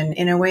resolution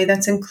in a way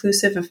that's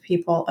inclusive of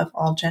people of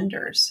all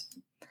genders.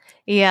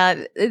 Yeah,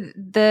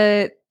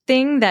 the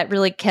thing that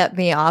really kept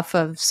me off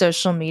of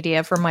social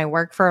media for my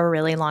work for a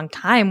really long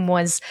time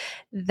was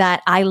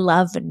that I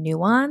love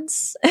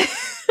nuance,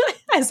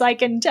 as I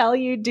can tell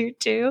you do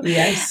too.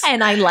 Yes.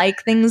 And I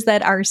like things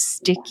that are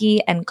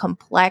sticky and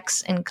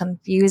complex and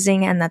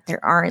confusing and that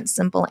there aren't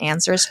simple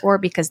answers for,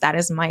 because that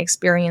is my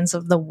experience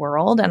of the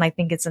world. And I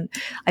think it's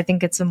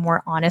a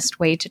more honest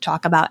way to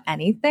talk about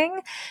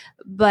anything,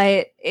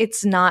 but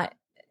it's not,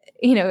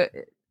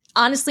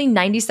 honestly,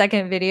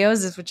 90-second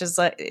videos, which is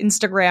an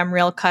Instagram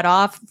reel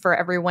cutoff for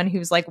everyone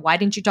who's like, why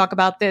didn't you talk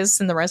about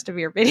this in the rest of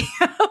your video?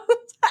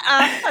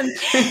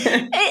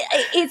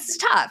 It's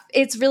tough.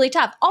 It's really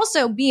tough.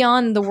 Also,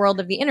 beyond the world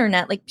of the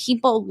internet, like,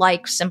 people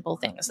like simple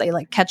things. They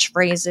like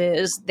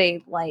catchphrases.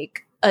 They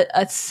like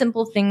a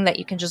simple thing that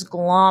you can just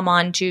glom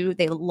onto.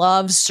 They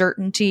love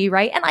certainty,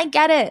 right? And I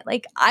get it.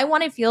 Like, I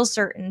want to feel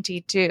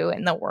certainty too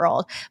in the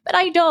world, but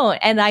I don't.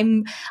 And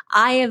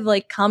I have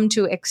like come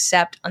to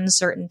accept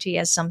uncertainty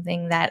as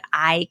something that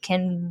I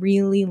can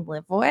really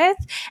live with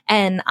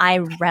and I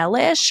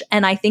relish.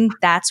 And I think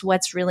that's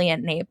what's really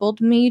enabled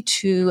me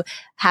to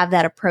have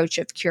that approach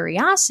of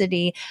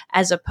curiosity,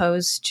 as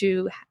opposed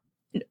to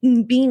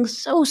being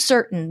so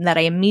certain that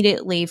I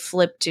immediately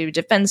flip to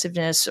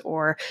defensiveness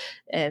or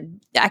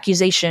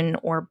accusation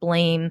or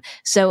blame.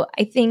 So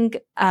I think,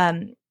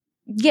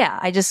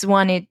 I just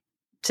wanted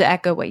to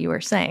echo what you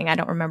were saying. I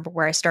don't remember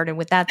where I started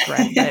with that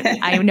thread, but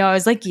I know I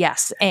was like,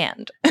 yes,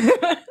 and.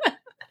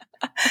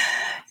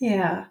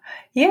 Yeah.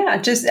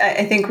 Just,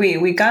 I think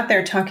we got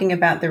there talking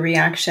about the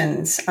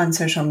reactions on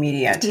social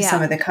media to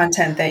some of the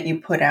content that you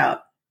put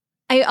out.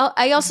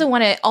 I also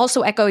want to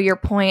also echo your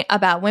point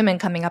about women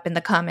coming up in the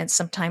comments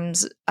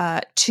sometimes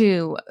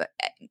too.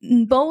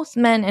 Both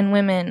men and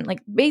women,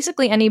 like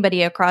basically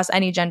anybody across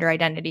any gender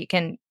identity,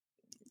 can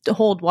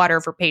hold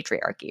water for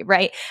patriarchy,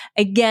 right?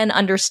 Again,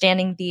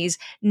 understanding these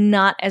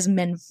not as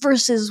men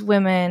versus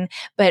women,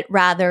 but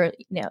rather,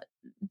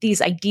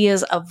 these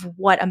ideas of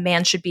what a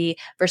man should be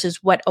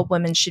versus what a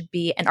woman should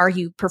be. And are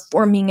you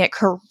performing it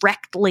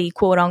correctly,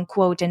 quote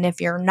unquote? And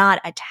if you're not,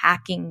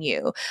 attacking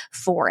you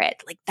for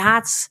it. Like,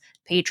 that's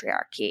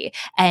patriarchy,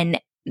 and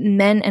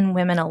men and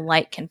women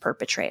alike can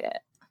perpetrate it.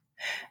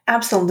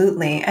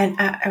 Absolutely. And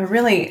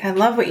I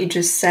love what you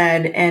just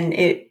said. And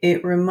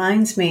it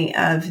reminds me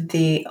of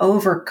the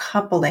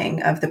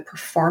overcoupling of the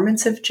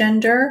performance of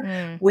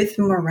gender with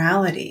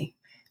morality.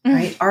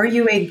 Right? Are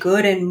you a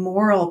good and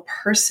moral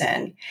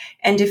person?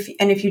 And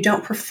if you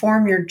don't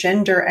perform your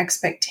gender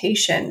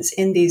expectations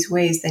in these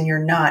ways, then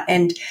you're not.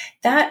 And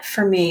that,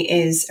 for me,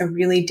 is a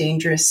really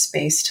dangerous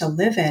space to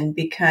live in,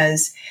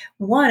 because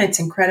one, it's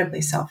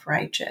incredibly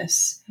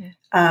self-righteous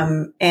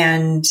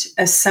and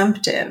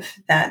assumptive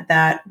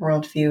that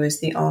worldview is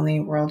the only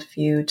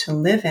worldview to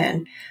live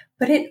in.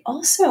 But it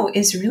also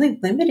is really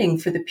limiting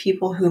for the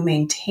people who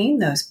maintain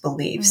those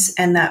beliefs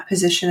and that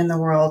position in the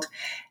world.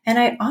 And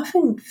I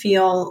often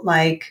feel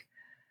like,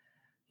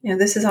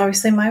 this is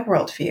obviously my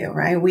worldview,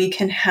 right? We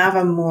can have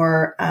a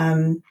more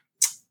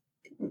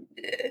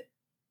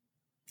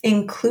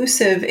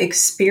inclusive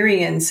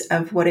experience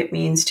of what it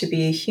means to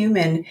be a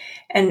human.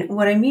 And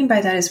what I mean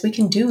by that is we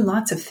can do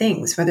lots of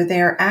things, whether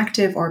they are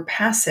active or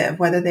passive,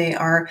 whether they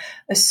are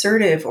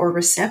assertive or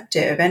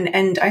receptive.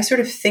 And I sort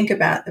of think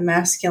about the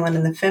masculine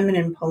and the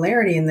feminine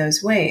polarity in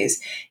those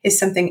ways. Is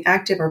something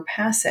active or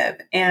passive?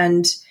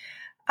 And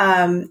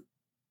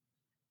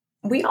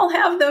we all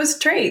have those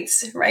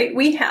traits, right?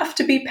 We have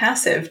to be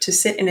passive to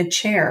sit in a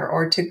chair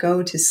or to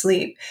go to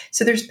sleep.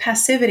 So there's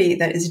passivity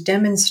that is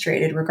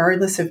demonstrated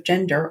regardless of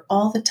gender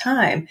all the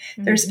time.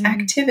 There's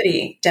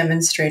activity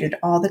demonstrated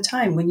all the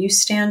time. When you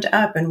stand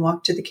up and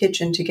walk to the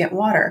kitchen to get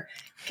water,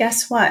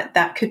 guess what?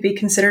 That could be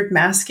considered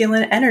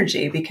masculine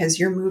energy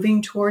because you're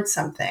moving towards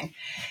something.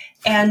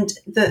 And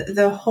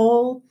the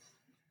whole,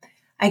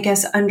 I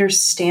guess,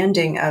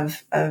 understanding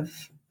of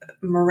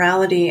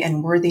morality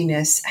and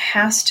worthiness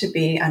has to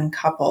be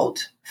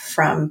uncoupled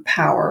from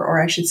power,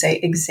 or I should say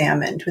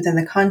examined within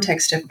the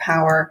context of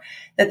power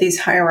that these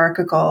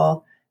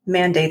hierarchical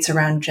mandates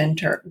around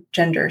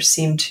gender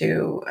seem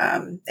to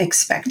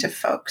expect of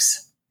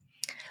folks.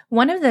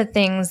 One of the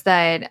things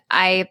that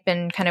I've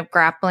been kind of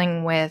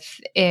grappling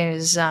with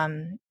is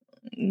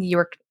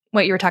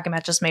what you were talking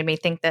about just made me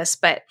think this,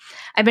 but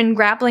I've been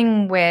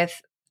grappling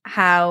with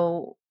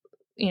how,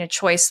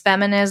 choice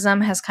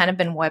feminism has kind of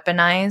been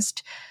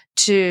weaponized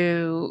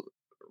to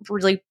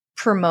really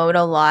promote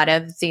a lot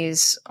of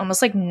these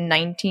almost like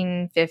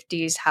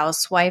 1950s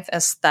housewife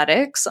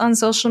aesthetics on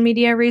social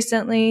media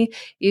recently.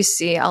 You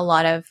see a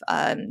lot of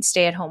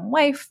stay-at-home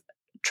wife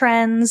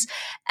trends,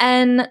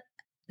 and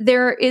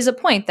there is a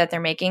point that they're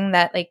making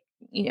that, like,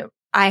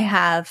 I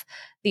have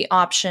the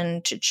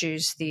option to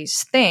choose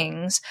these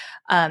things.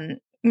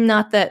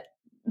 Not that,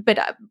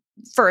 but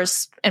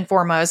first and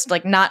foremost,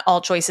 like, not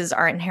all choices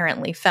are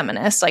inherently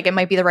feminist. Like, it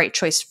might be the right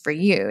choice for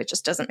you. It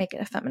just doesn't make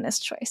it a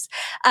feminist choice.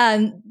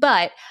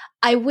 But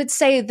I would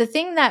say the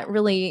thing that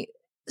really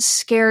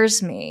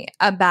scares me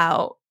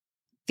about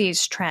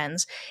these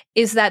trends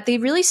is that they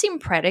really seem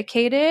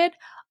predicated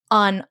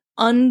on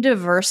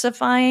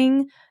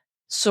undiversifying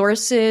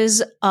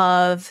sources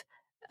of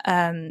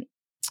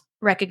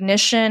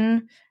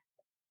recognition,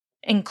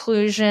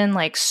 inclusion,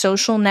 like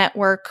social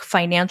network,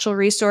 financial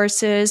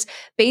resources.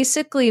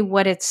 Basically,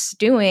 what it's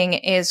doing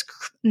is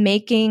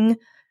making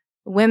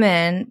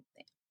women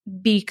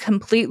be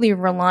completely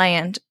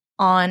reliant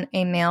on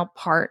a male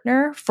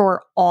partner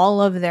for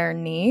all of their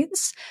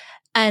needs.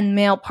 And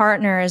male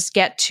partners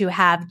get to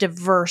have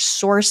diverse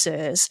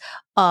sources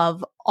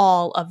of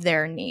all of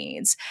their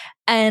needs.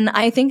 And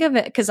I think of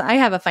it, because I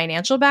have a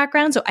financial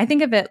background, so I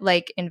think of it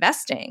like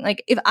investing.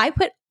 Like, if I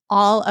put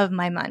all of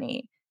my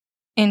money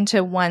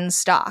into one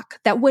stock,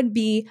 that would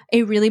be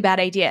a really bad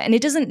idea. And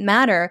it doesn't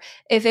matter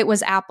if it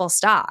was Apple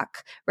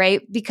stock,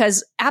 right?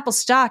 Because Apple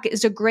stock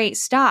is a great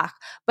stock.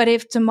 But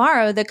if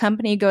tomorrow the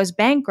company goes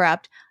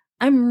bankrupt,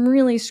 I'm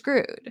really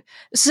screwed.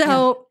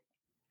 So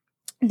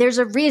there's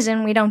a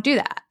reason we don't do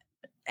that.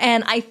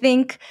 And I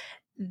think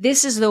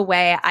this is the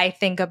way I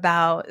think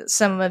about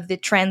some of the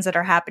trends that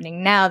are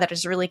happening now that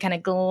is really kind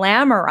of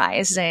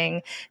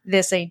glamorizing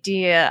this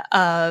idea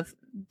of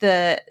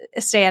the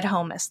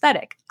stay-at-home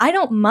aesthetic. I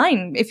don't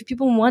mind if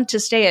people want to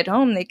stay at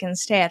home, they can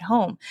stay at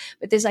home.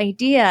 But this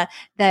idea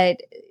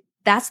that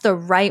that's the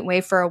right way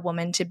for a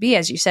woman to be,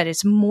 as you said,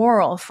 it's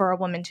moral for a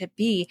woman to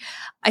be.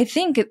 I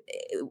think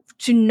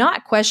to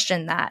not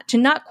question that, to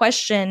not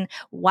question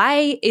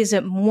why is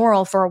it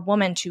moral for a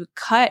woman to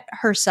cut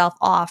herself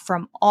off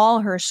from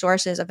all her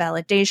sources of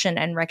validation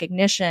and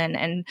recognition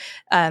and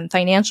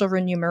financial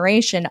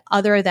remuneration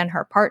other than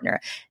her partner.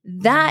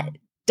 That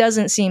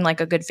doesn't seem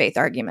like a good faith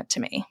argument to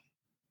me.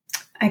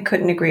 I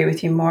couldn't agree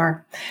with you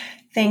more.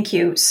 Thank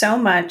you so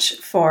much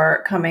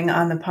for coming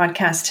on the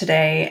podcast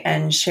today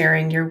and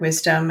sharing your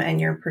wisdom and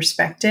your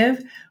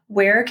perspective.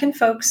 Where can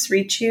folks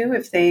reach you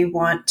if they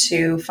want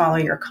to follow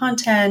your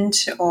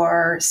content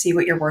or see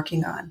what you're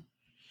working on?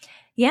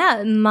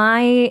 Yeah,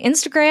 my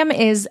Instagram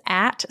is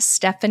at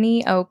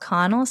Stefanie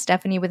O'Connell,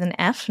 Stefanie with an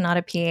F, not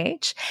a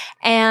PH.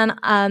 And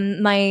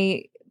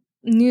my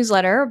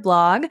newsletter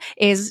blog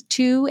is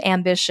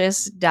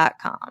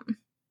tooambitious.com.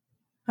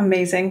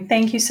 Amazing.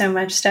 Thank you so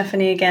much,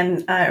 Stefanie.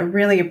 Again, I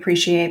really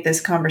appreciate this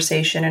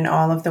conversation and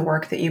all of the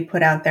work that you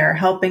put out there,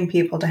 helping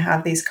people to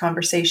have these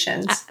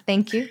conversations.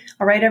 Thank you.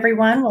 All right,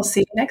 everyone. We'll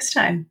see you next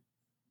time.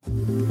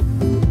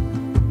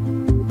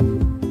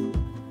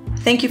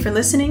 Thank you for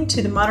listening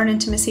to the Modern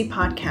Intimacy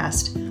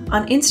Podcast.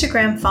 On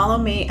Instagram, follow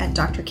me at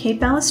Dr. Kate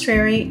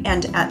Balistreri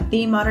and at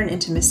The Modern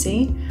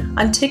Intimacy.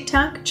 On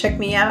TikTok, check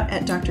me out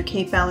at Dr.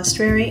 Kate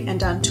Balistreri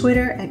and on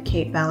Twitter at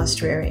Kate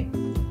Balistreri.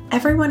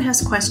 Everyone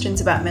has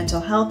questions about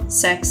mental health,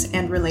 sex,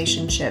 and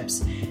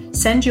relationships.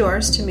 Send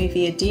yours to me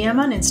via DM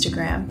on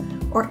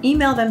Instagram or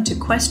email them to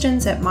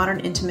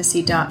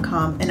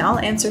questions@modernintimacy.com and I'll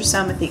answer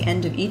some at the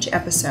end of each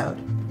episode.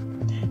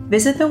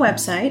 Visit the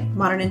website,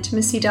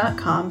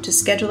 modernintimacy.com, to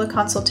schedule a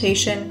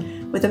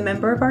consultation with a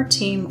member of our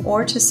team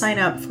or to sign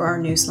up for our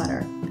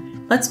newsletter.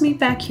 Let's meet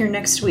back here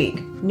next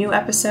week. New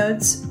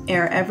episodes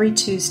air every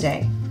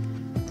Tuesday.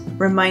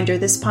 Reminder,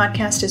 this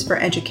podcast is for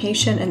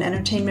education and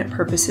entertainment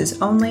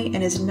purposes only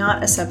and is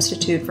not a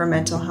substitute for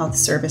mental health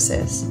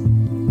services.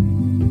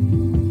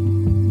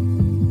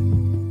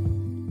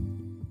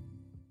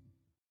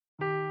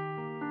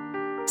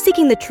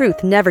 Seeking the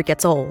truth never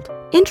gets old.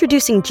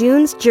 Introducing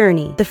June's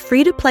Journey, the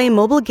free-to-play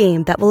mobile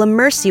game that will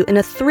immerse you in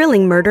a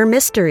thrilling murder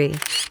mystery.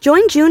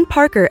 Join June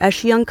Parker as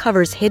she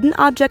uncovers hidden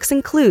objects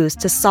and clues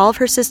to solve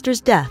her sister's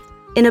death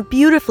in a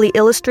beautifully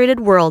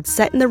illustrated world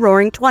set in the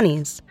Roaring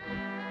 '20s.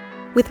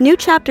 With new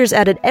chapters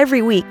added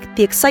every week,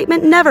 the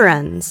excitement never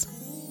ends.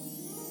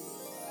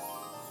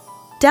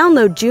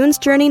 Download June's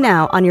Journey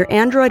now on your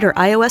Android or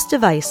iOS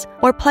device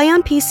or play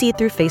on PC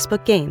through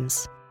Facebook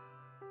Games.